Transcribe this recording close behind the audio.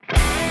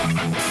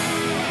Welcome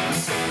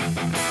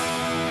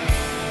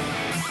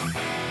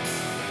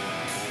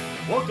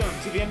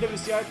to the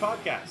NWCI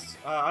podcast.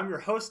 I'm your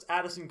host,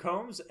 Addison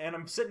Combs, and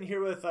I'm sitting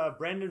here with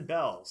Brandon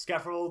Bell,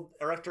 scaffold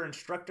erector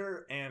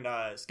instructor and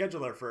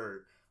scheduler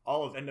for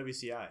all of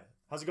NWCI.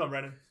 How's it going,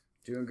 Brandon?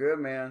 Doing good,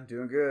 man.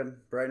 Doing good.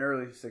 Bright and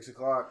early, 6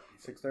 o'clock,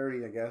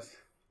 6:30, I guess.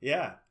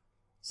 Yeah.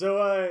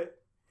 So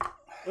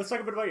let's talk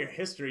a bit about your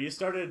history. You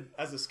started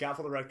as a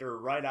scaffold erector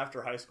right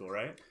after high school,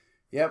 right?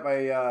 Yep,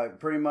 I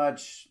pretty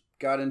much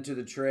got into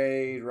the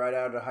trade right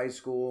out of high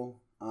school.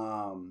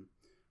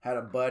 Had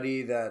a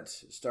buddy that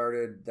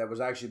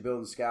was actually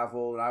building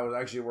scaffold, and I was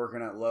actually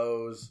working at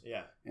Lowe's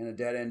in a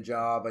dead-end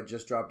job. I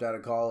just dropped out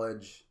of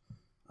college.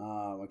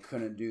 I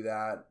couldn't do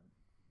that.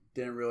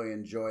 Didn't really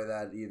enjoy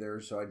that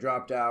either, so I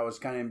dropped out. I was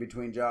kind of in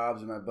between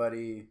jobs, and my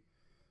buddy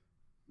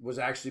was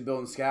actually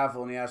building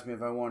scaffold, and he asked me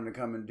if I wanted to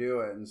come and do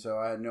it, and so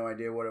I had no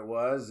idea what it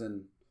was,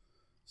 and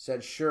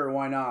said, sure,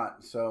 why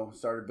not? So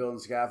started building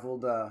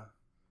scaffold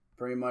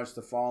pretty much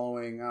the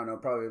following, I don't know,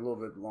 probably a little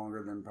bit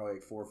longer than probably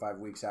like 4 or 5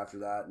 weeks after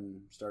that, and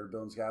started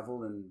building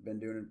scaffold and been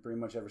doing it pretty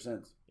much ever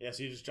since. Yeah,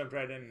 so you just jumped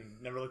right in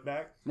and never looked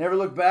back? Never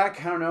looked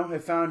back. I don't know. I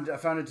found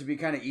it to be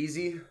kind of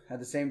easy, at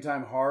the same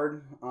time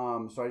hard,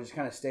 so I just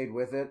kind of stayed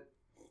with it.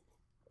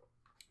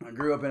 I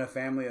grew up in a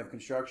family of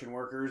construction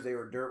workers. They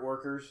were dirt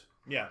workers.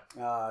 Yeah.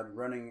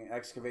 Running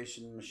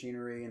excavation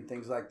machinery and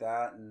things like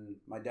that. And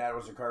my dad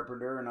was a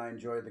carpenter, and I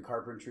enjoyed the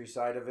carpentry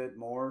side of it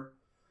more.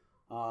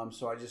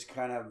 So I just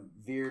kind of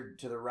veered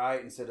to the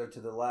right instead of to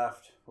the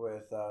left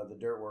with the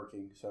dirt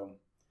working. So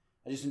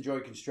I just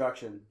enjoyed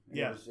construction.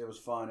 It was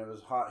fun. It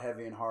was hot,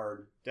 heavy, and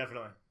hard.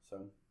 Definitely.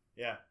 So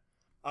yeah.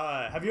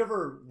 Have you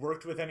ever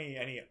worked with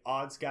any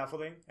odd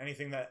scaffolding?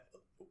 Anything that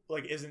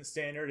like isn't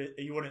standard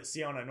you wouldn't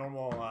see on a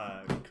normal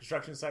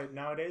construction site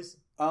nowadays?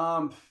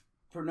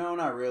 No,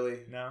 not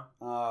really. No?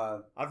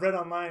 I've read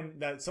online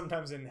that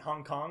sometimes in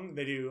Hong Kong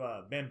they do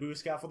bamboo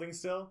scaffolding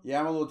still. Yeah,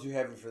 I'm a little too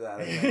heavy for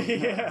that.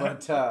 Yeah.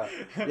 But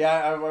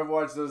I've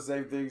watched those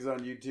same things on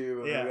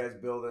YouTube of you guys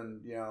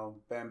building,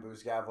 bamboo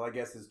scaffold. I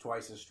guess it's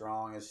twice as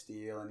strong as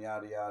steel and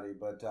yada yada.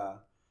 But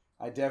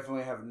I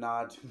definitely have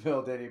not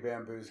built any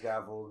bamboo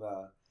scaffold.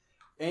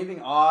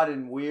 Anything odd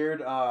and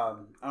weird? I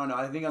don't know.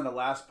 I think on the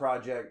last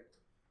project.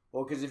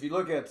 Well, because if you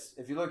look at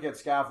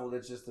scaffold,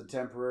 it's just a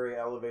temporary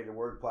elevated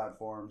work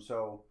platform.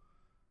 So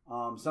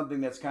something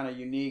that's kind of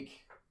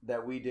unique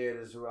that we did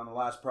is on the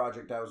last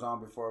project I was on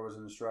before I was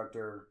an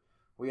instructor,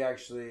 we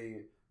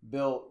actually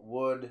built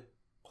wood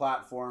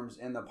platforms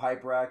in the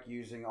pipe rack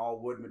using all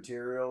wood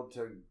material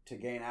to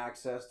gain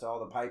access to all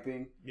the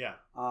piping. Yeah.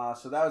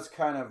 So that was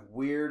kind of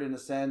weird in the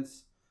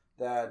sense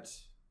that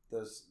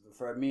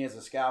for me as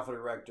a scaffold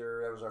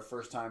erector, that was our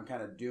first time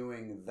kind of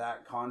doing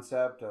that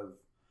concept of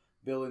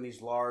building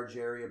these large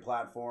area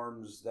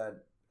platforms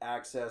that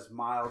access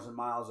miles and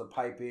miles of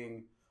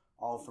piping,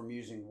 all from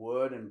using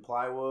wood and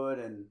plywood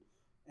and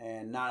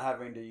not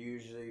having to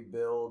usually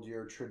build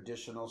your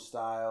traditional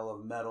style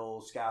of metal,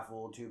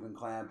 scaffold, tube and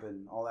clamp,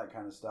 and all that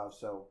kind of stuff.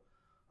 So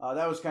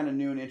that was kind of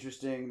new and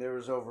interesting. There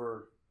was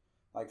over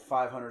like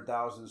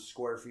 500,000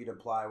 square feet of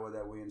plywood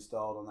that we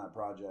installed on that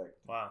project.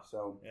 Wow.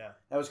 So yeah,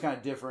 that was kind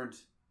of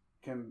different.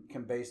 Can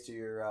base to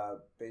your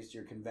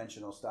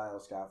conventional style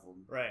scaffold,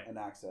 right, and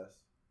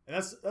access. And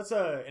that's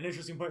an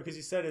interesting point because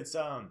you said it's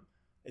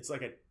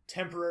like a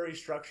temporary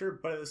structure,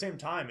 but at the same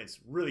time it's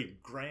really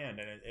grand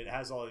and it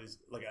has all these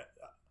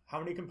how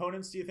many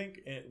components do you think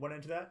it went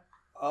into that?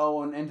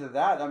 Oh, and into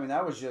that, I mean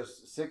that was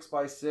just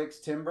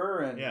 6x6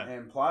 timber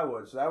and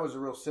plywood, so that was a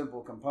real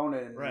simple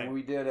component. And right.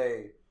 we did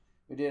a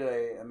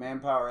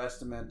manpower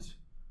estimate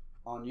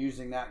on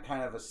using that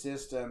kind of a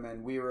system,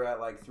 and we were at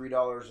like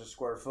 $3 a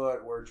square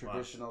foot, where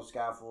traditional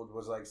scaffold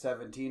was like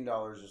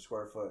 $17 a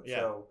square foot. Yeah.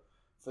 So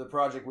for the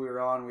project we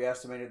were on, we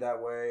estimated that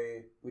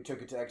way. We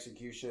took it to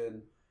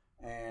execution,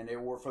 and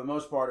for the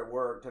most part, it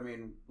worked. I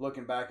mean,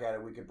 looking back at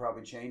it, we could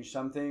probably change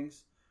some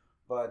things,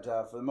 but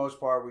for the most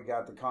part, we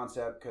got the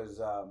concept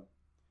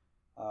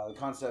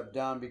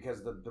done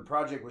because the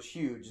project was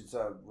huge.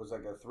 Was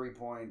like a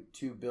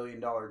 $3.2 billion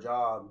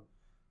job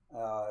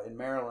in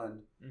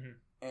Maryland, mm-hmm.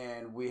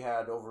 and we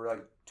had over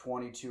like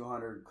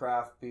 2,200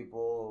 craft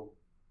people,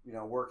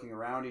 working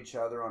around each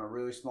other on a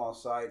really small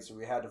site. So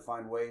we had to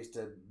find ways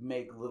to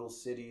make little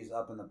cities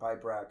up in the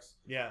pipe racks.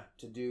 Yeah.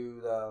 To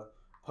do the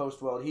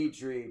post-weld heat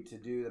treat, to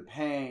do the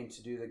paint,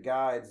 to do the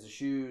guides, the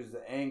shoes,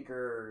 the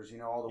anchors,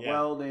 all the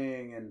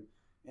welding and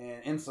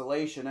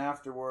insulation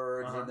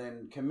afterwards, uh-huh. and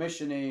then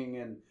commissioning.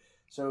 And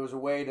so it was a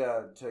way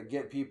to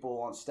get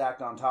people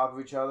stacked on top of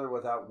each other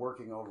without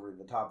working over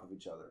the top of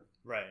each other.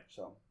 Right.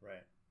 So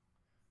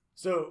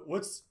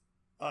what's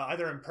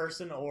either in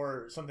person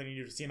or something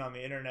you've seen on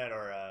the internet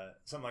or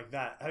something like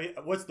that,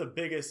 what's the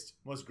biggest,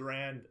 most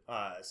grand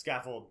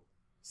scaffold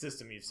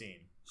system you've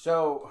seen?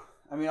 So,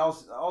 I mean,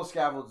 all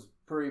scaffolds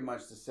pretty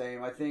much the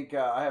same. I think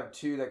I have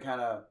two that kind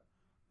of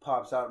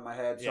pops out in my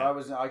head. So I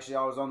was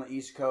on the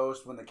East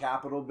Coast when the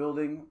Capitol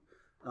building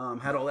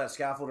had all that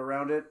scaffold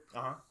around it.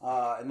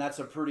 Uh-huh. And that's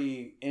a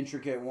pretty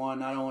intricate one.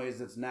 Not only is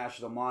it a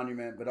national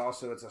monument, but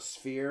also it's a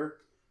sphere.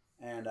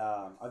 And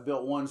I've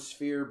built one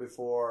sphere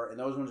before, and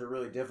those ones are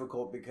really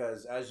difficult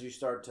because as you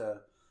start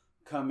to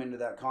come into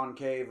that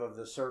concave of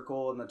the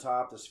circle on the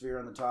top, the sphere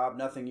on the top,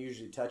 nothing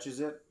usually touches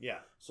it. Yeah.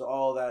 So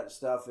all that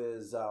stuff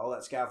is, all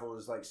that scaffold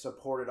is like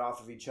supported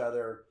off of each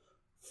other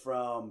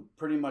from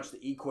pretty much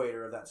the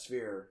equator of that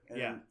sphere.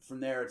 And from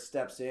there it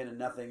steps in and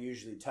nothing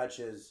usually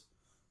touches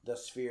the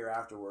sphere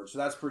afterwards. So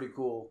that's pretty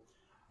cool.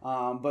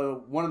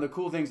 But one of the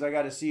cool things I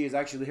got to see is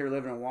actually here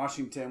living in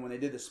Washington when they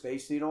did the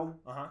Space Needle.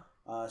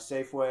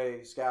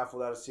 Safeway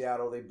scaffold out of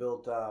Seattle, they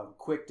built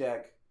Quick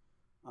Deck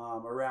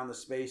around the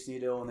Space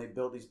Needle, and they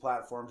built these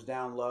platforms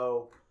down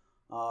low,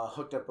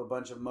 hooked up a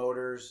bunch of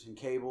motors and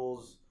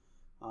cables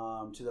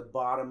to the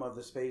bottom of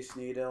the Space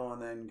Needle,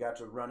 and then got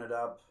to run it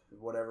up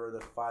whatever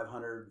the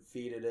 500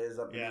 feet it is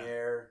up in the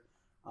air.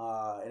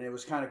 And it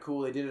was kind of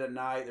cool. They did it at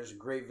night. There's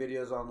great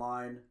videos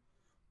online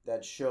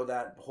that show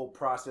that whole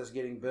process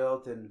getting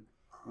built. And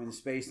I mean, the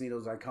Space Needle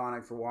is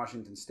iconic for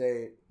Washington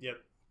State.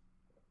 Yep.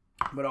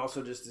 But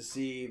also just to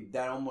see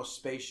that almost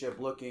spaceship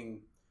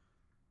looking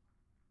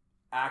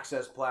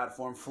access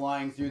platform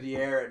flying through the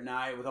air at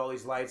night with all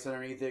these lights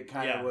underneath it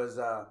kind of was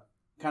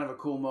kind of a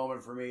cool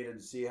moment for me to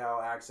see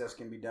how access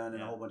can be done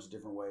in a whole bunch of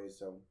different ways.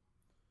 So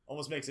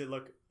almost makes it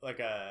look like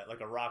a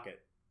rocket.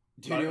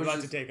 Dude, it was about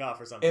just, to take off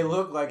or something. It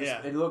looked like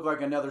it looked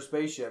like another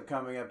spaceship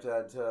coming up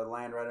to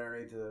land right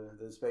underneath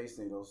the Space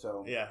Needle.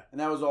 So and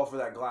that was all for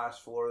that glass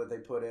floor that they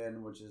put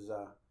in, which is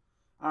I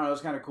don't know, it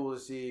was kind of cool to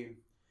see.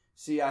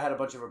 I had a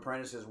bunch of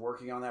apprentices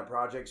working on that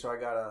project, so I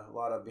got a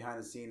lot of behind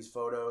the scenes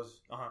photos.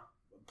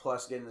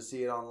 Plus getting to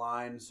see it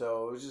online,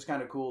 so it was just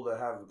kind of cool to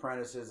have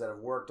apprentices that have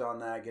worked on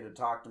that get to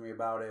talk to me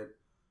about it,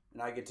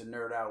 and I get to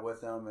nerd out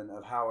with them and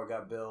of how it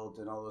got built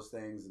and all those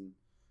things,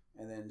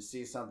 and then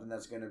see something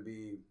that's going to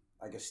be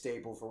like a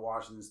staple for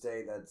Washington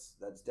State.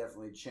 That's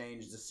definitely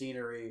changed the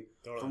scenery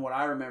from what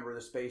I remember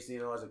the Space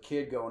Needle as a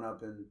kid going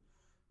up and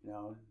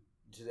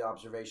to the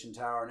observation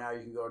tower. Now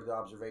you can go to the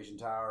observation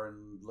tower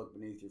and look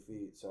beneath your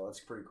feet, so it's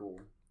pretty cool.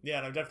 Yeah,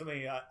 and I'm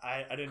definitely.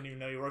 I didn't even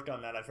know you worked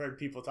on that. I've heard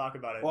people talk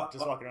about it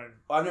just walking around.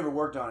 I've never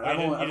worked on it. I've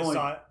only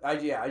saw it.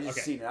 I just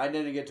seen it. I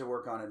didn't get to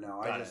work on it. No,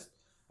 like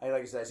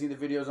I said, I see the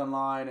videos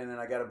online, and then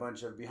I got a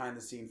bunch of behind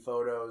the scene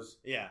photos.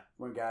 Yeah.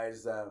 When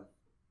guys,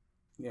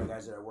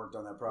 guys that I worked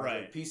on that project,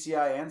 Right.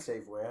 PCI and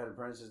Safeway. I had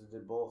apprentices that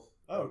did both.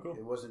 Oh, cool.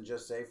 It wasn't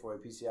just Safeway.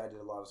 PCI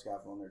did a lot of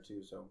scaffold on there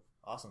too. So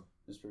awesome.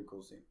 It's pretty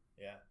cool to see.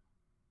 Yeah.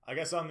 I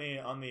guess on the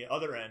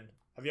other end,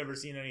 have you ever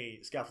seen any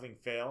scaffolding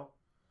fail?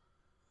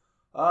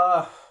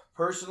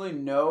 Personally,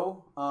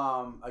 no.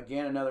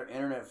 Again, another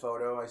internet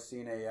photo. I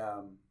seen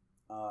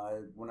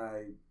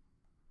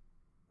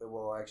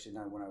actually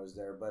not when I was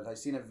there, but I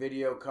seen a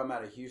video come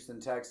out of Houston,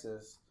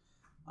 Texas,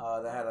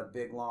 that had a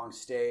big long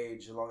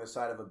stage along the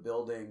side of a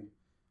building,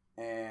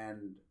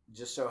 and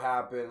just so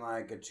happened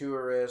like a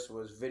tourist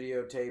was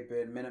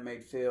videotaping Minute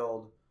Maid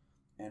Field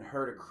and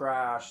heard a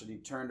crash, and he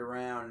turned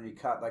around and he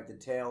caught like the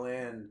tail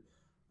end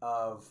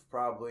of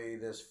probably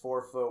this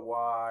 4 foot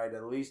wide,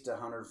 at least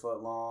 100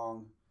 foot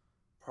long,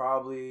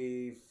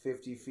 probably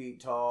 50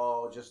 feet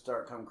tall, just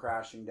start come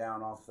crashing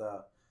down off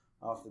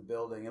the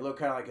building. It looked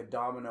kind of like a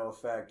domino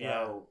effect,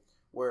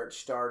 where it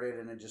started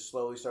and it just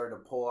slowly started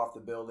to pull off the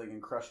building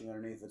and crushing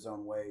underneath its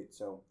own weight.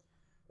 So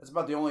that's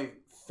about the only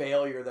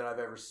failure that I've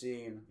ever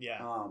seen. Yeah.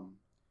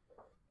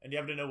 And you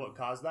have to know what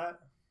caused that?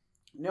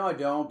 No, I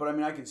don't, but I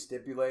mean, I can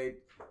stipulate.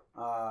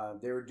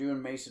 They were doing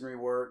masonry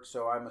work,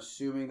 so I'm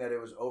assuming that it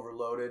was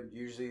overloaded.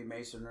 Usually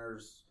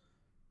masoners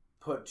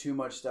put too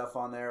much stuff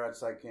on there.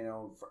 It's like,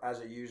 as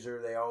a user,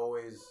 they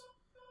always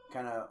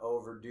kind of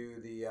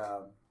overdo the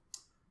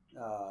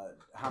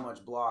how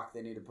much block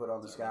they need to put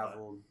on the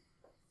scaffold.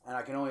 And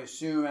I can only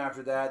assume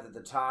after that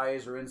the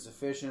ties are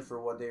insufficient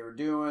for what they were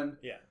doing.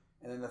 Yeah.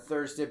 And then the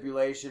third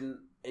stipulation,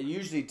 it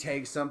usually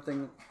takes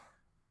something,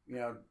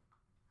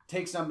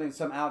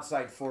 some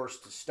outside force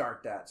to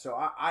start that. So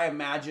I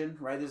imagine,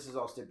 right, this is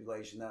all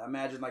stipulation, that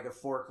imagine like a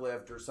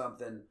forklift or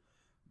something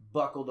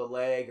buckled a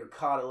leg or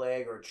caught a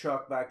leg or a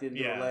truck backed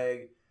into a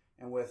leg,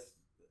 and with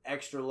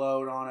extra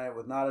load on it,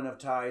 with not enough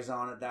ties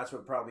on it, that's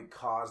what probably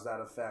caused that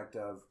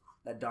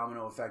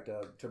domino effect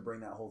to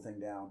bring that whole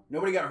thing down.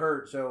 Nobody got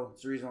hurt, so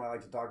it's the reason why I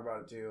like to talk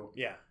about it too.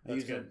 Yeah,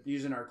 that's good.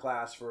 Using our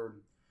class for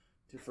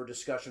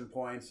discussion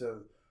points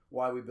of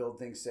why we build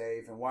things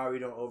safe and why we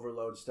don't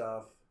overload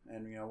stuff,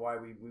 and why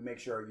we make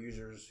sure our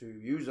users who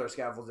use our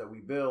scaffolds that we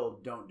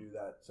build don't do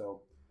that.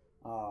 So,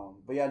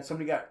 but yeah,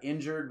 somebody got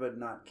injured but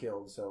not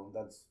killed, so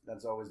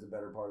that's always the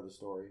better part of the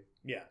story.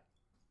 Yeah.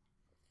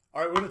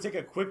 All right, we're gonna take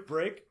a quick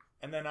break,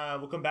 and then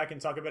we'll come back and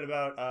talk a bit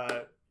about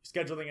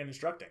scheduling and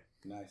instructing.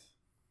 Nice.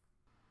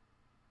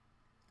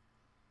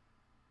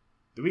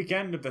 The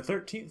weekend of the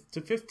 13th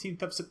to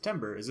 15th of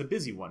September is a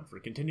busy one for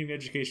continuing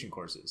education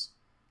courses.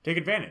 Take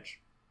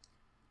advantage.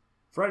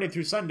 Friday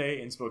through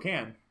Sunday in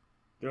Spokane,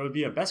 there will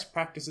be a Best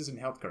Practices in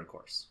Healthcare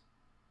course.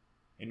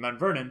 In Mount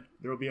Vernon,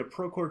 there will be a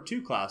Procore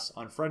 2 class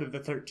on Friday the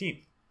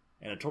 13th,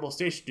 and a Total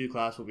Station 2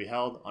 class will be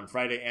held on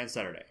Friday and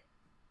Saturday.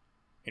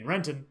 In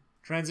Renton,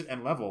 Transit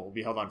and Level will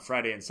be held on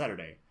Friday and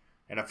Saturday,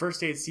 and a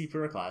First Aid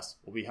CPR class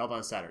will be held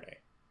on Saturday.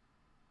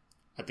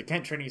 At the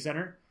Kent Training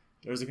Center,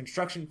 there is a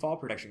construction fall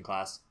protection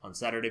class on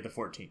Saturday the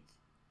 14th.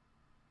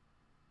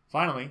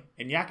 Finally,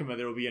 in Yakima,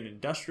 there will be an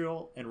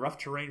industrial and rough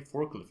terrain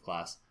forklift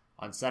class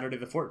on Saturday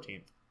the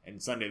 14th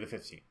and Sunday the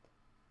 15th.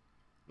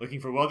 Looking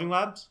for welding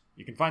labs?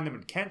 You can find them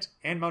in Kent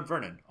and Mount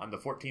Vernon on the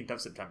 14th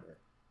of September.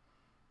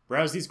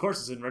 Browse these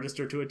courses and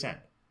register to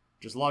attend.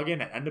 Just log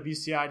in at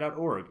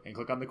nwci.org and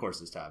click on the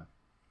Courses tab.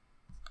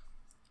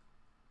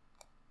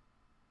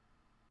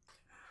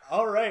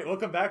 All right,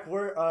 welcome back.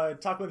 We're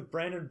talking with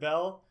Brandon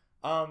Bell.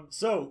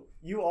 So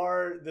you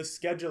are the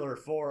scheduler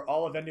for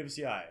all of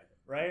NWCI,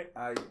 right?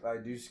 I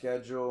do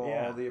schedule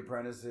all the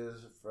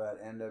apprentices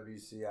at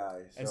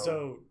NWCI. And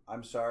so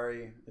I'm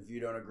sorry if you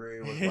don't agree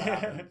with what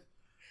happened.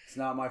 It's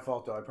not my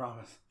fault, though, I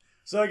promise.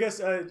 So I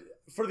guess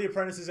for the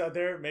apprentices out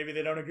there, maybe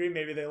they don't agree,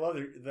 maybe they love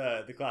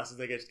the classes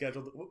they get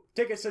scheduled.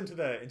 Take us into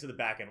the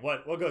back end.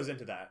 What goes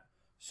into that?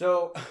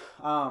 So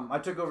I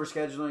took over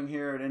scheduling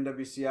here at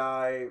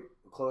NWCI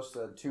close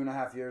to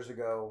 2.5 years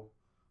ago.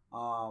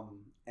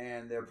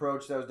 And the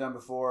approach that was done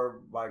before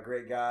by a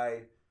great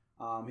guy,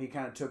 he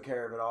kind of took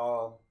care of it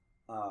all.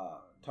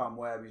 Tom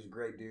Webb, he's a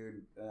great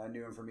dude. I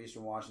knew him from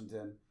Eastern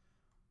Washington.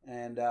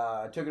 And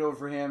I took it over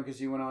for him because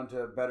he went on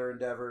to better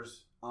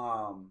endeavors.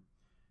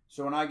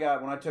 So when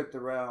I took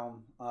the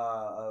realm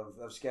of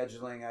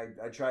scheduling,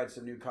 I tried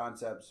some new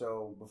concepts.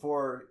 So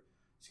before,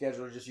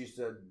 scheduler just used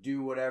to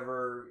do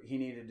whatever he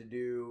needed to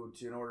do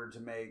in order to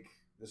make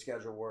the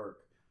schedule work.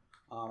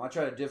 I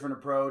tried a different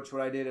approach.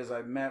 What I did is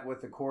I met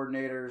with the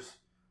coordinators,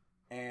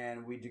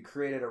 and we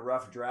created a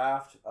rough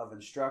draft of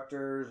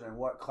instructors and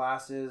what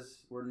classes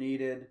were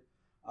needed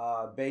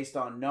based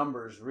on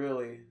numbers,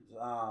 really.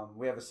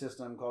 We have a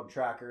system called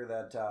Tracker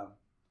that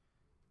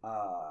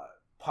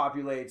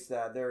populates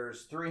that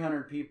there's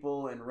 300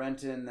 people in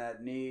Renton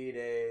that need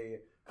a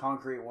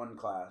Concrete 1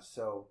 class.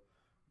 So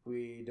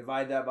we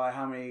divide that by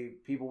how many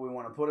people we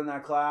want to put in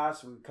that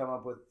class. We come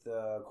up with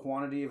the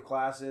quantity of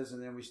classes,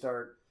 and then we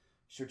start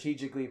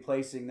strategically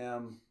placing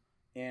them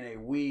in a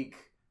week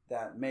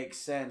that makes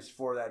sense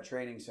for that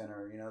training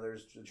center. You know,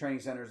 there's training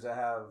centers that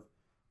have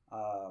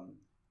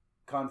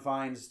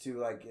confines to,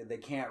 like, they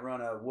can't run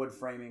a wood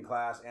framing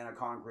class and a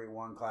Concrete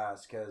 1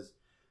 class because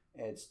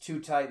it's too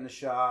tight in the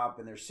shop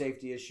and there's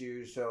safety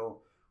issues.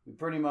 So we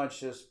pretty much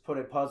just put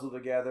a puzzle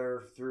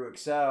together through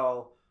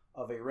Excel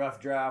of a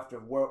rough draft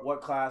of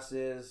what class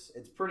is.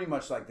 It's pretty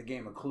much like the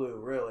game of Clue,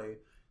 really.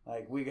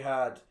 Like, we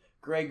had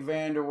Greg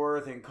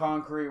Vanderworth in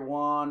Concrete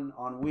 1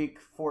 on week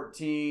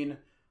 14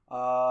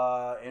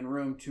 in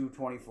room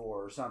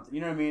 224 or something.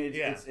 You know what I mean?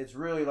 It's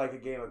really like a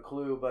game of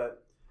Clue,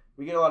 but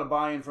we get a lot of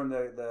buy-in from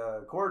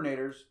the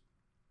coordinators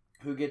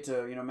who get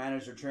to,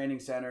 manage their training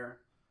center.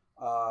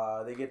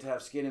 They get to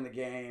have skin in the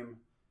game.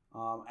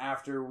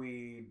 After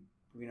we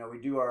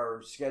do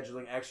our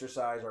scheduling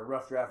exercise, our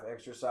rough draft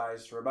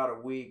exercise for about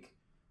a week.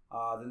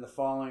 Then the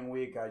following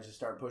week, I just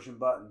start pushing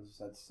buttons.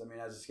 As a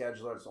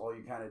scheduler, that's all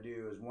you kind of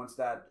do is once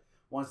that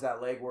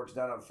legwork's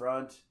done up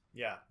front,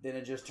 then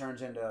it just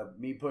turns into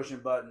me pushing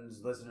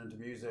buttons, listening to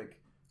music,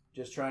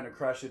 just trying to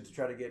crush it to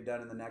try to get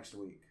done in the next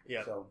week.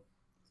 Yeah.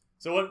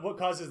 So what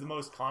causes the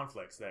most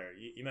conflicts there?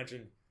 You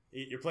mentioned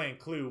you're playing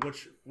Clue.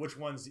 Which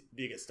ones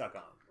do you get stuck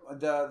on?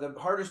 The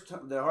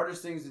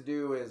hardest things to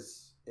do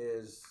is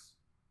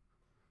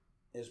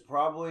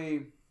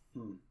probably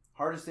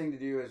hardest thing to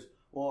do is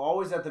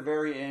always at the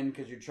very end,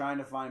 because you're trying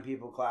to find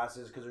people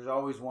classes, because there's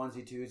always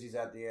onesie twosies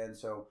at the end.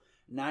 So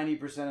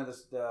 90% of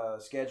the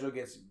schedule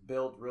gets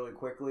built really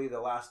quickly. The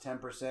last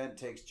 10%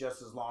 takes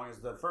just as long as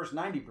the first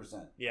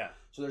 90%. Yeah.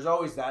 So there's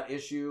always that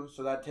issue.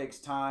 So that takes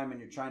time, and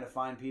you're trying to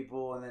find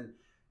people, and then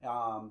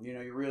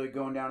you're really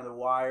going down to the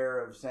wire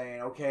of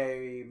saying,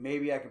 okay,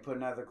 maybe I can put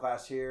another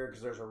class here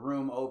because there's a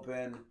room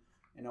open,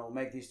 and we'll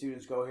make these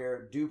students go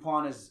here.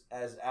 DuPont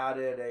has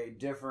added a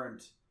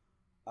different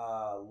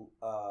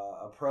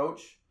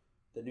approach,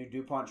 the new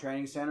DuPont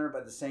Training Center, but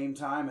at the same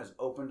time has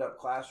opened up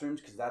classrooms,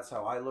 because that's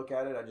how I look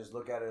at it. I just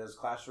look at it as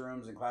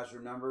classrooms and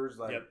classroom numbers.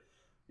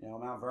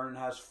 Mount Vernon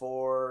has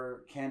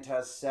 4, Kent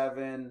has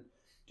 7,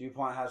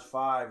 DuPont has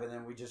 5, and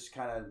then we just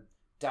kind of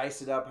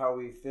dice it up how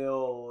we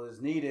feel is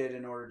needed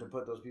in order to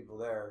put those people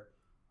there.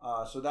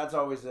 So that's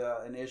always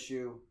an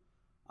issue.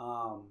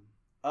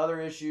 Other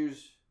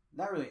issues,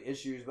 not really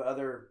issues, but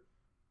other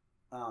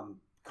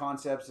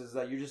concepts is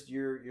that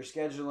you're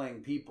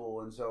scheduling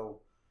people, and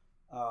so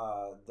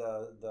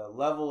the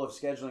level of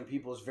scheduling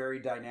people is very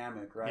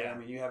dynamic, right? Yeah. I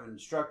mean, you have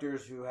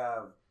instructors who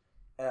have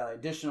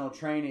additional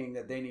training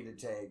that they need to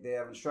take. They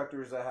have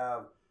instructors that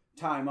have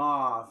time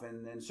off,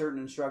 and certain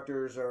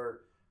instructors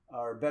are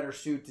better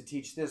suited to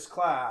teach this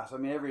class. I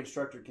mean, every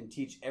instructor can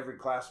teach every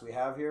class we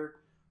have here,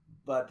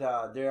 but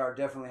they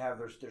definitely have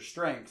their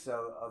strengths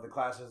of the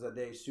classes that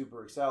they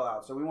super excel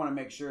out. So we want to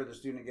make sure the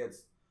student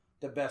gets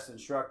the best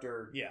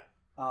instructor,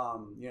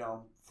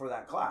 for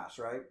that class,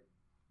 right?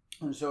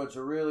 And so it's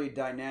a really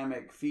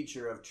dynamic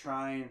feature of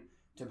trying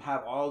to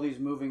have all these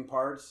moving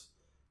parts,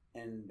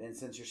 and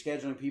since you're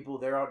scheduling people,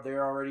 they're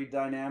already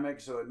dynamic,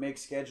 so it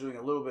makes scheduling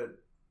a little bit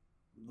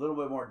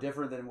more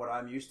different than what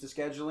I'm used to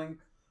scheduling,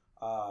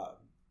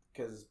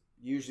 because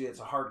usually it's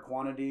a hard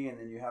quantity, and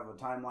then you have a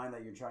timeline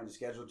that you're trying to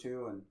schedule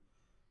to, and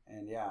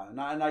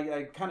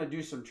I kind of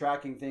do some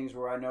tracking things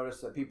where I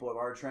notice that people at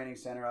our training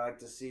center, I like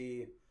to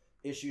see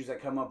issues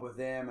that come up with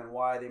them and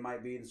why they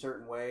might be in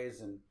certain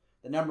ways. And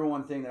the number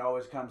one thing that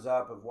always comes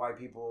up of why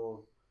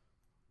people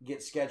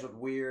get scheduled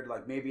weird,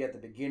 like maybe at the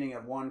beginning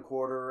of one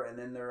quarter and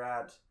then they're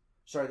at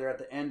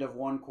the end of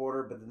one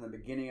quarter, but then the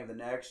beginning of the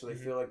next, so they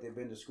feel like they've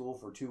been to school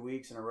for 2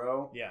 weeks in a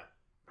row. Yeah.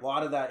 A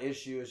lot of that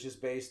issue is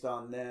just based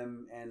on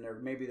them and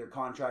maybe their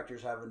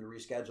contractors having to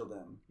reschedule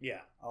them. Yeah.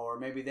 Or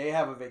maybe they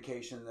have a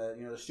vacation that,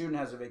 the student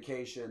has a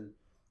vacation,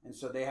 and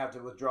so they have to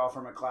withdraw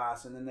from a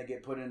class, and then they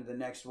get put into the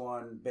next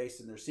one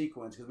based in their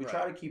sequence, because we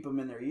try to keep them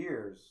in their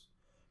years,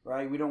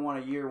 right? We don't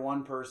want a year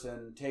one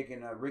person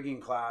taking a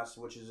rigging class,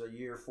 which is a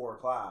year 4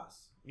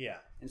 class. Yeah.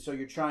 And so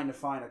you're trying to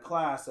find a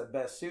class that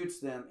best suits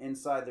them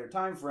inside their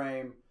time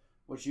frame,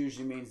 which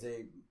usually means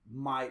they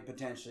might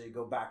potentially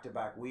go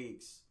back-to-back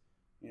weeks,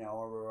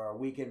 or a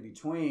week in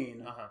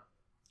between,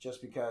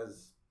 just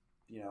because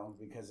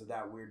of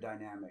that weird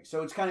dynamic.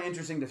 So it's kind of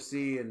interesting to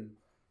see, and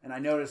I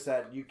noticed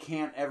that you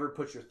can't ever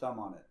put your thumb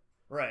on it.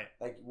 Right.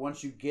 Like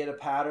once you get a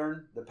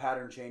pattern, the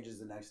pattern changes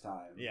the next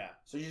time. Yeah.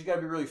 So you just got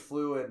to be really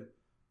fluid.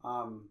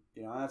 And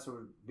that's what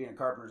being a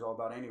carpenter is all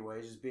about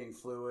anyway, just being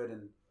fluid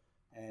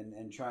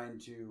and trying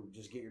to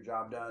just get your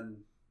job done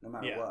no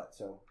matter what.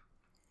 So.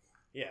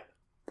 Yeah.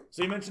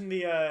 So you mentioned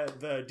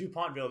the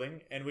DuPont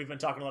building, and we've been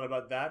talking a lot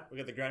about that. We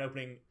got the grand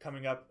opening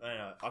coming up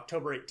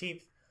October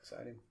 18th.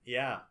 Exciting.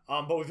 Yeah.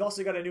 But we've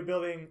also got a new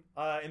building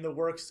in the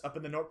works up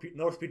in the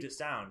North Puget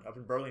Sound, up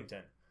in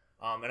Burlington.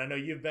 And I know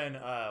you've been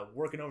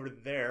working over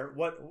there.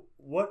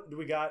 What do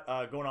we got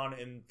going on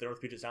in the North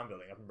Puget Sound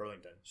building up in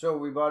Burlington? So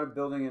we bought a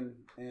building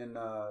in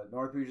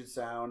North Puget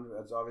Sound.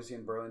 That's obviously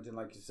in Burlington,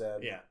 like you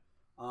said. Yeah.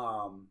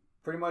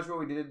 Pretty much what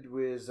we did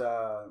was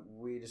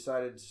we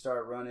decided to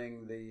start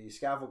running the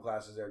scaffold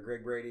classes there.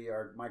 Greg Brady,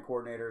 my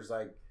coordinator, is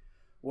like,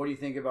 what do you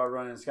think about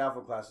running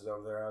scaffold classes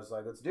over there? I was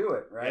like, let's do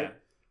it, right?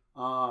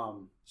 Yeah.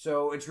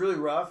 So it's really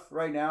rough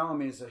right now. I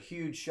mean, it's a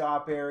huge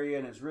shop area,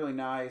 and it's really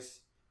nice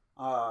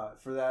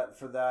for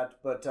that.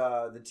 But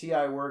the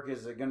TI work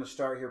is going to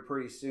start here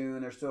pretty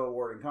soon. They're still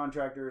awarding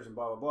contractors and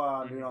blah, blah,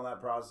 blah, doing all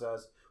that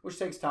process, which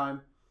takes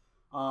time.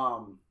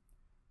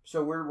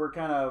 So we're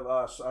kind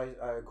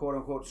of quote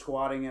unquote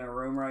squatting in a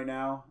room right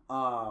now.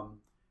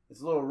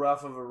 It's a little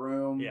rough of a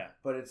room,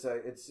 but it's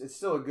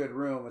still a good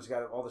room. It's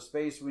got all the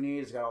space we need.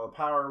 It's got all the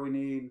power we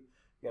need.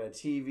 You got a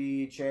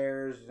TV,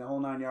 chairs, the whole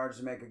 9 yards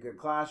to make a good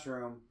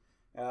classroom.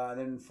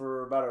 Then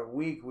for about a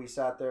week, we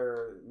sat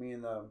there, me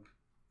and the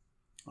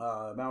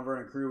Mount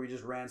Vernon crew. We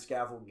just ran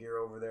scaffold gear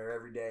over there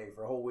every day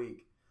for a whole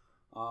week.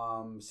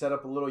 Set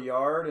up a little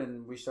yard,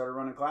 and we started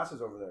running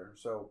classes over there.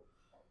 So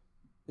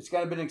it's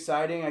kind of been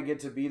exciting. I get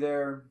to be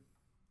there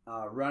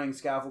running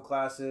scaffold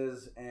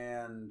classes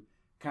and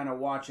kind of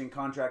watching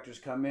contractors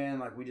come in.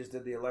 Like we just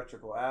did the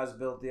electrical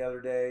as-built the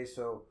other day.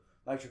 So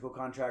electrical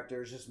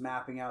contractors just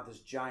mapping out this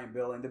giant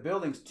building. The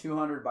building's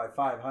 200 by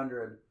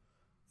 500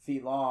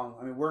 feet long.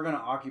 I mean, we're going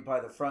to occupy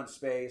the front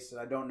space,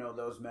 and I don't know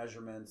those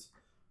measurements.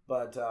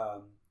 But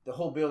the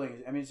whole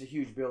building, it's a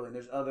huge building.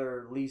 There's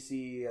other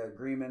leasing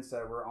agreements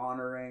that we're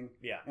honoring.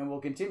 Yeah. And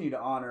we'll continue to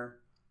honor.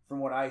 From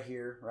what I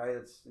hear, right,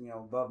 it's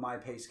above my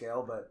pay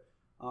scale, but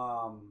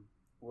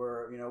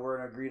we're going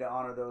to agree to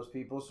honor those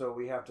people, so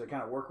we have to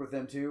kind of work with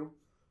them too,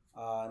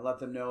 and let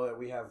them know that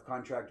we have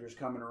contractors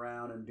coming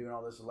around and doing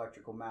all this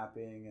electrical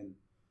mapping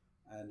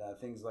and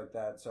things like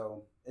that.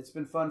 So it's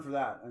been fun for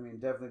that.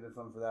 Definitely been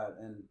fun for that.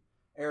 And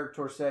Eric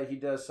Torset, he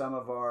does some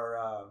of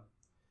our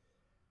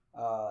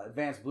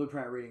advanced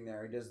blueprint reading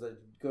there. He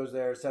goes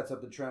there, sets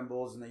up the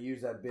trembles, and they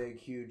use that big,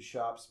 huge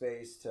shop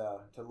space to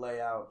lay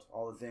out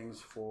all the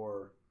things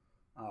for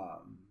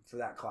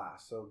that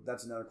class. So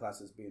that's another class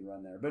that's being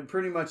run there. But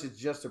pretty much it's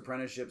just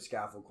apprenticeship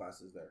scaffold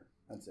classes there.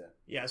 That's it.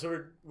 Yeah,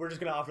 so we're just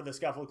going to offer the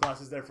scaffold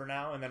classes there for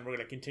now, and then we're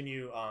going to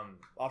continue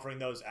offering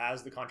those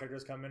as the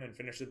contractors come in and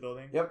finish the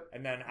building. Yep.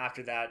 And then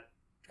after that,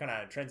 kind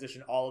of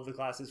transition all of the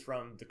classes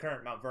from the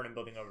current Mount Vernon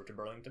building over to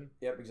Burlington.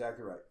 Yep,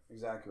 exactly right.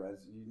 Exactly right.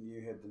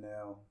 You hit the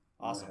nail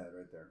on the head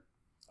right there.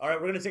 All right,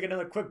 we're going to take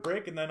another quick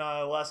break, and then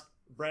we'll ask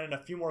Brandon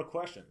a few more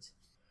questions.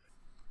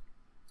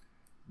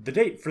 The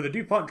date for the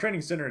DuPont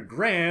Training Center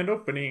grand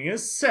opening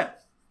is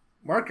set.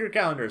 Mark your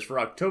calendars for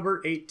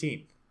October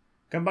 18th.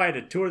 Come by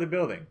to tour the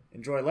building,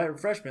 enjoy light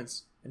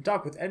refreshments, and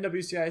talk with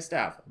NWCI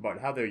staff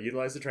about how they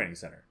utilize the training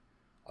center.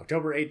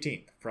 October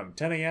 18th from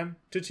 10 a.m.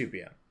 to 2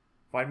 p.m.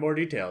 Find more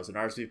details in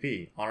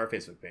RSVP on our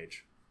Facebook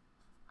page.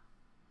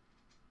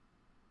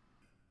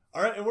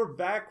 All right, and we're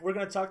back. We're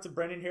going to talk to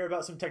Brandon here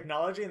about some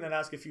technology and then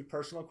ask a few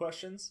personal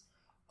questions.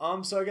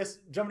 So I guess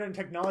jumping into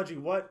technology,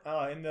 what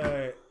in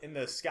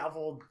the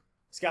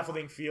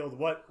scaffolding field,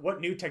 what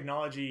new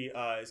technology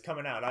is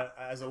coming out?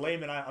 As a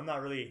layman, I'm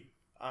not really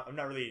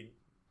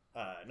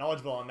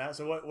knowledgeable on that.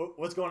 So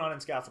what's going on in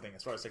scaffolding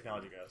as far as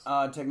technology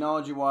goes?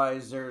 Technology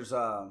wise, there's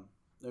a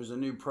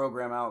new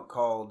program out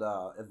called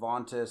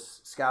Avantis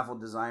Scaffold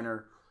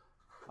Designer,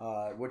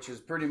 which is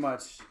pretty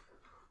much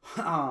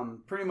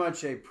Pretty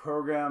much a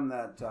program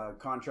that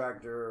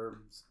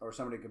contractor or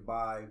somebody could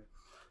buy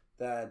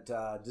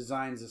that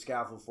designs the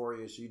scaffold for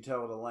you. So you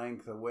tell it a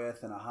length, a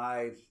width, and a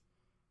height,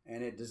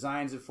 and it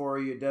designs it for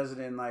you. It does it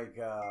in like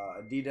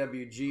a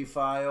DWG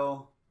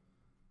file,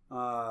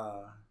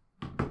 and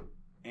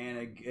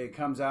it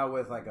comes out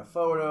with like a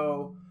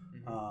photo,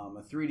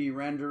 a 3D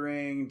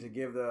rendering to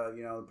give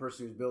the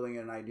person who's building it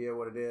an idea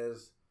what it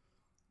is,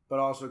 but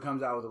also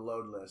comes out with a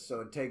load list.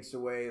 So it takes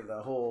away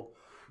the whole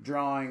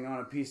drawing on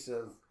a piece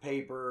of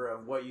paper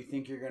of what you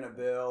think you're going to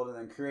build, and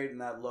then creating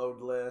that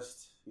load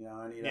list.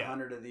 I need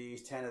 100 of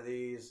these, 10 of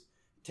these.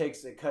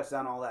 It cuts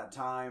down all that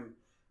time,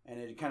 and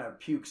it kind of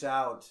pukes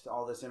out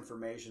all this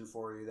information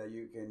for you that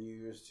you can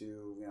use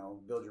to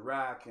build your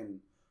rack and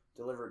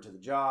deliver it to the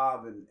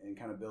job and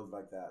kind of build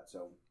like that.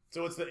 So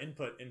what's the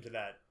input into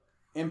that?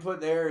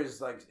 Input there is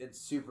like, it's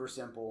super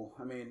simple.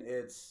 I mean,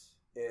 it's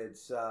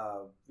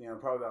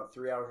probably about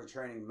 3 hours of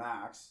training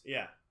max.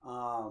 Yeah.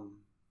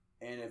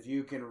 And if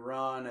you can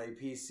run a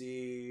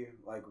PC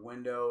like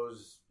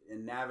Windows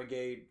and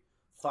navigate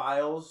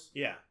files,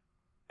 yeah,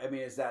 I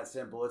mean, it's that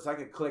simple. It's like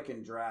a click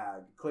and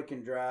drag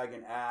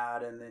and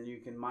add, and then you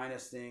can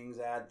minus things,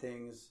 add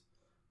things.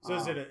 So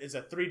is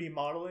it 3D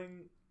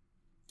modeling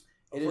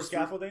for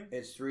scaffolding?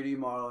 It's 3D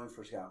modeling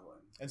for scaffolding.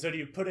 And so do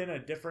you put in a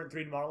different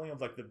 3D modeling of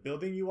like the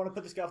building you want to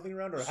put the scaffolding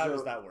around, or how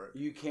does that work?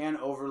 You can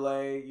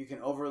overlay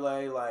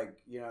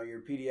like,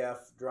 your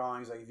PDF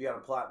drawings. Like if you got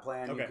a plot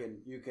plan, okay,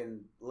 you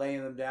can lay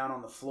them down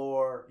on the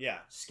floor,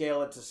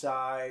 scale it to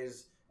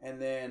size, and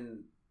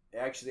then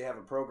actually have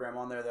a program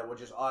on there that will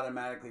just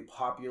automatically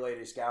populate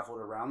a scaffold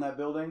around that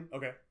building.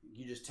 Okay.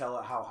 You just tell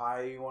it how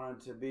high you want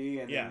it to be,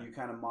 and then you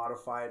kind of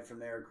modify it from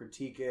there,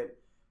 critique it,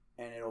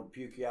 and it'll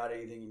puke you out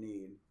anything you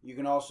need. You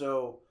can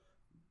also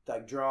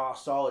like draw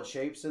solid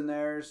shapes in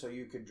there, so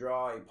you could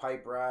draw a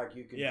pipe rack,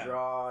 you could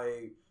draw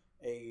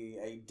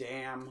a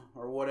dam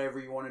or whatever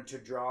you wanted to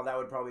draw. That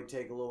would probably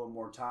take a little bit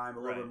more time, a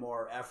little bit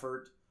more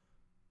effort,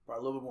 a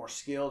little bit more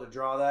skill to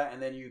draw that,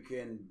 and then you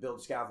can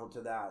build scaffold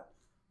to that.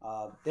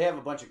 They have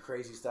a bunch of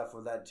crazy stuff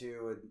with that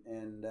too,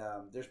 and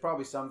there's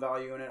probably some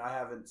value in it. I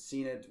haven't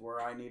seen it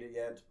where I need it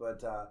yet,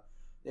 but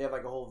they have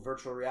like a whole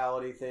virtual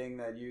reality thing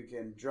that you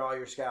can draw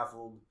your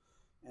scaffold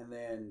and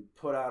then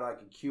put out like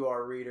a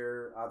QR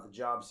reader at the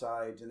job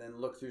site, and then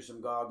look through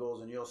some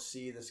goggles, and you'll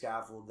see the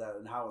scaffold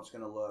and how it's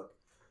going to look.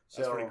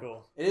 So that's pretty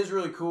cool. It is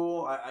really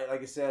cool. I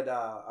like I said,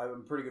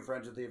 I'm pretty good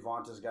friends with the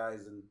Avantis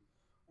guys,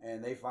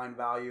 and they find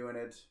value in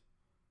it.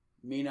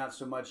 Me, not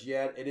so much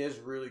yet. It is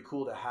really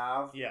cool to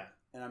have. Yeah.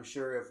 And I'm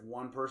sure if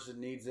one person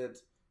needs it,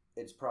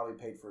 it's probably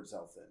paid for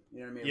itself then.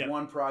 You know what I mean? Yep. If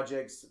one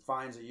project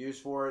finds a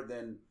use for it,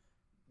 then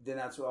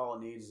that's all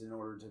it needs in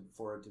order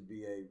for it to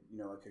be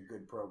like a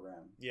good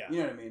program. Yeah. You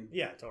know what I mean?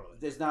 Yeah, totally.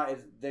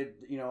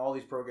 All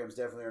these programs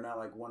definitely are not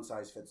like one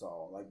size fits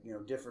all. Like,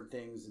 different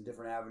things and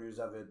different avenues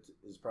of it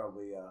is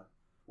probably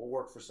will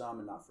work for some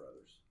and not for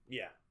others.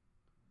 Yeah.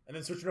 And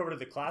then switching over to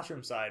the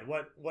classroom side,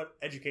 what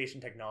education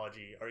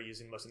technology are you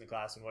using most in the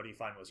class, and what do you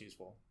find most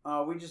useful?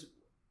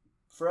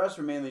 For us,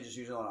 we're mainly just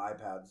using it on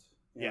iPads.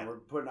 We're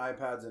putting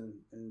iPads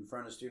in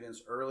front of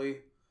students early,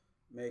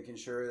 making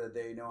sure that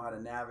they know how to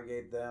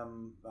navigate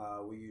them.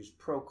 We use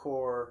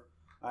Procore.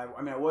 I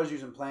was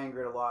using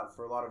PlanGrid a lot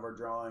for a lot of our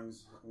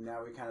drawings.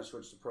 Now we kind of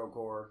switched to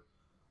Procore.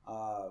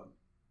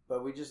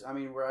 But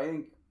I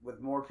think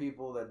with more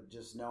people that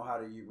just know how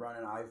to run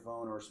an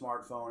iPhone or a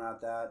smartphone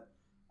at that,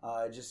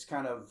 it just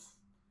kind of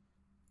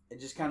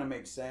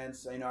makes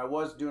sense. I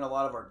was doing a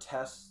lot of our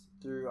tests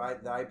through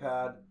the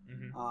iPad.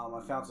 Mm-hmm.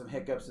 I found some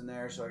hiccups in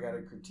there, so I got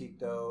to critique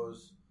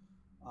those.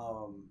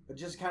 But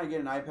just kind of get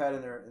an iPad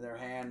in their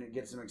hand, it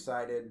gets them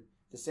excited.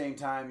 At the same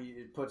time,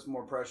 it puts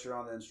more pressure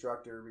on the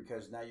instructor,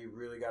 because now you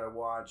really got to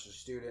watch a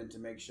student to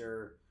make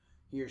sure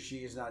he or she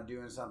is not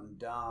doing something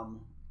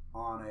dumb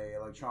on a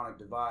electronic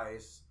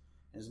device.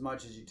 As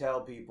much as you tell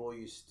people,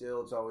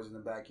 it's always in the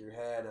back of your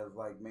head of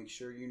like, make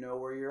sure you know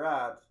where you're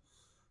at.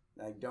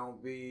 Like,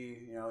 don't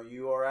be,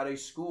 you are at a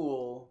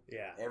school.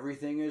 Yeah.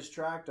 Everything is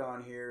tracked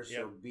on here,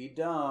 so be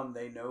dumb.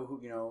 They know who,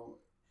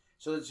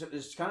 So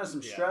there's kind of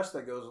some stress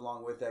that goes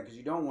along with that, because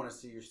you don't want to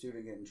see your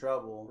student get in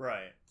trouble.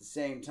 Right. At the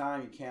same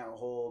time, you can't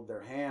hold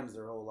their hands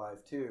their whole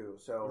life too.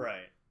 So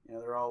right.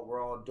 We're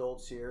all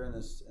adults here in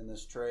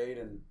this trade,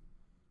 and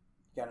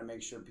you got to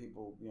make sure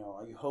people,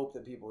 you hope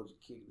that people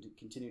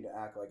continue to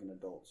act like an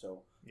adult.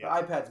 So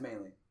iPads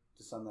mainly,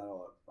 to sum that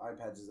all up.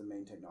 iPads is the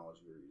main technology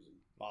we're using.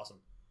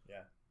 Awesome.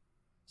 Yeah.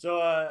 So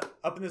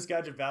up in the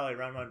Skagit Valley,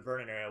 around Mount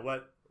Vernon area,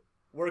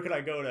 where could I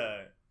go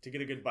to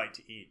get a good bite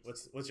to eat?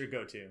 What's your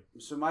go-to?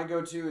 So my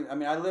go-to,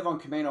 I live on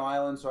Camano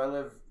Island, so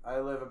I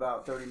live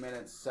about 30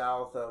 minutes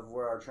south of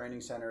where our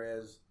training center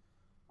is.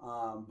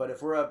 But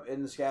if we're up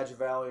in the Skagit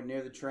Valley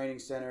near the training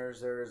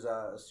centers, there's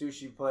a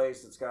sushi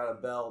place that's got a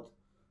belt,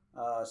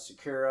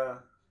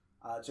 Sakura.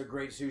 It's a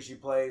great sushi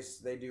place.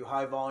 They do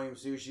high volume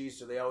sushi,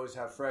 so they always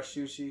have fresh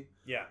sushi.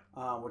 Yeah.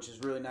 Which is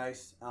really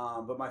nice.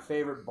 But my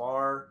favorite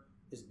bar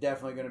is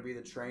definitely going to be the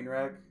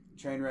Trainwreck.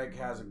 Trainwreck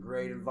has a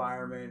great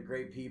environment,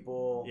 great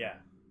people. Yeah.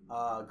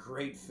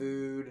 Great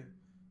food.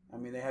 I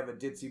mean, they have a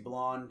Ditzy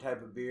Blonde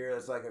type of beer.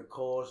 That's like a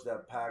Kolsch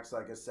that packs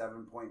like a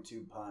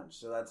 7.2 punch.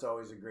 So that's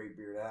always a great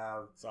beer to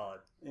have.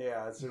 Solid.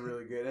 Yeah, it's a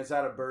really good. It's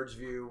out of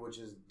Birdsview, which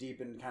is deep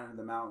in kind of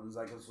the mountains,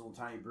 like this little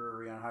tiny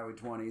brewery on Highway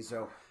 20.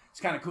 So it's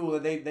kind of cool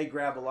that they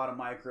grab a lot of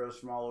micros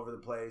from all over the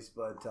place.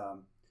 But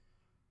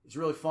it's a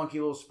really funky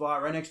little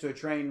spot right next to a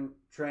train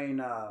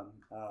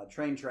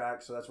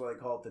track. So that's why they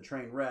call it the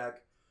train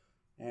wreck.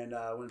 And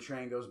when the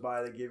train goes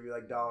by, they give you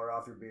like $1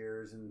 off your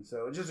beers. And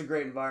so it's just a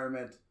great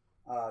environment.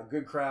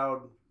 Good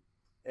crowd.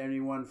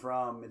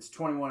 It's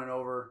 21 and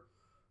over.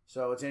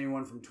 So it's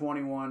anyone from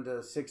 21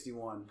 to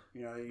 61.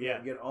 You know, you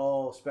get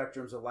all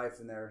spectrums of life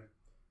in there.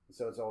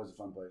 So it's always a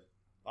fun place.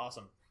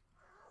 Awesome.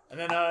 And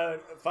then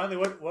finally,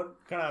 what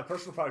kind of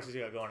personal projects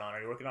you got going on?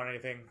 Are you working on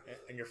anything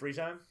in your free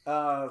time?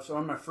 So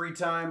on my free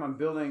time, I'm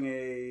building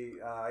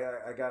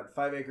I got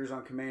 5 acres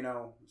on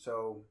Camino.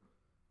 So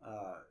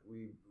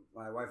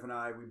my wife and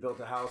I, we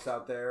built a house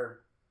out there.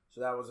 So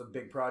that was a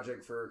big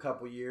project for a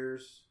couple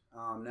years.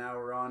 Now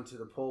we're on to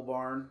the pole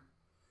barn,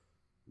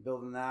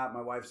 building that.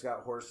 My wife's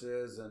got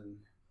horses, and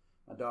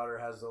my daughter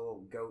has the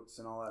little goats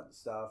and all that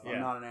stuff. Yeah. I'm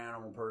not an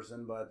animal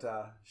person, but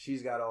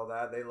she's got all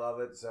that. They love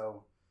it.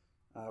 So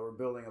we're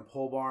building a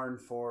pole barn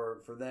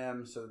for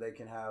them so they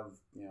can have,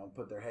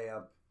 put their hay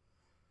up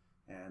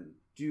and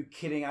do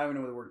kidding. I don't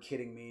know what the word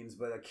kidding means,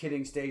 but a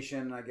kidding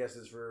station, I guess,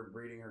 is for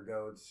breeding her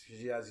goats.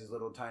 She has these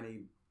little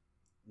tiny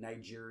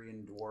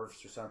Nigerian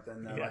dwarfs or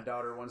something that my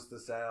daughter wants to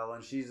sell,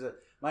 and she's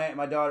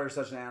my daughter is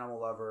such an animal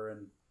lover,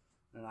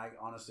 and I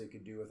honestly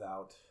could do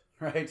without,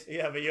 right?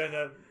 Yeah, but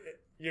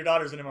your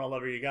daughter's an animal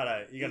lover. You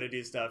gotta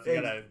do stuff. You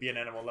gotta be an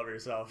animal lover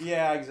yourself.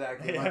 Yeah,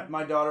 exactly. Yeah.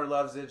 My daughter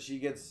loves it. She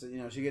gets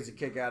a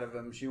kick out of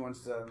them. She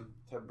wants to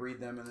breed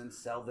them and then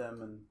sell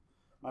them. And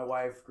my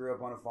wife grew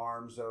up on a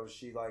farm, so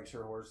she likes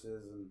her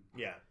horses. And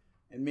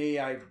And me,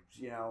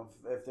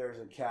 if there's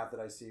a cat that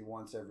I see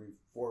once every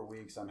 4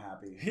 weeks, I'm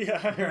happy.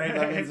 Yeah. Right?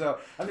 I mean, so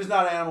I'm just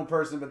not an animal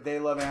person, but they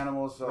love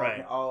animals, so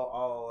right.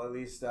 I'll at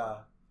least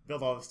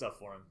build all the stuff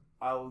for them.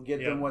 I'll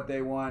get them what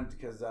they want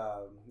because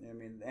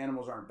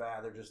animals aren't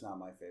bad; they're just not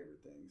my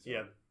favorite thing. So.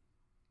 Yeah.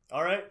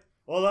 All right.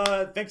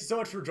 Well, thank you so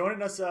much for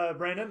joining us,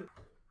 Brandon.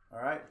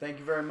 All right. Thank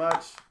you very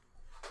much.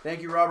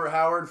 Thank you, Robert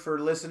Howard, for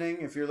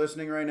listening. If you're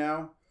listening right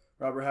now,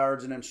 Robert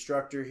Howard's an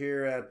instructor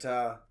here at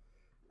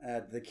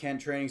the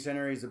Kent Training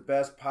Center. He's the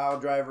best pile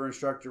driver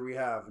instructor we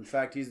have. In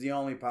fact, he's the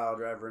only pile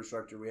driver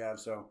instructor we have.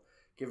 So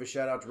give a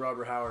shout out to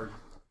Robert Howard.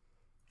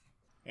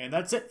 And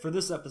that's it for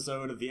this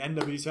episode of the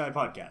NWCI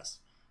podcast.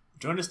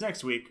 Join us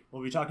next week.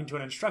 We'll be talking to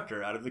an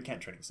instructor out of the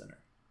Kent Training Center.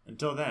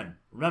 Until then,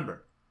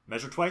 remember,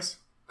 measure twice,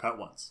 cut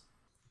once.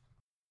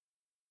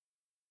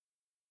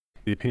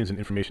 The opinions and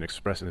information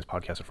expressed in this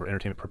podcast are for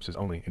entertainment purposes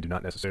only and do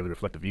not necessarily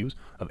reflect the views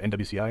of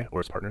NWCI or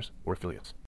its partners or affiliates.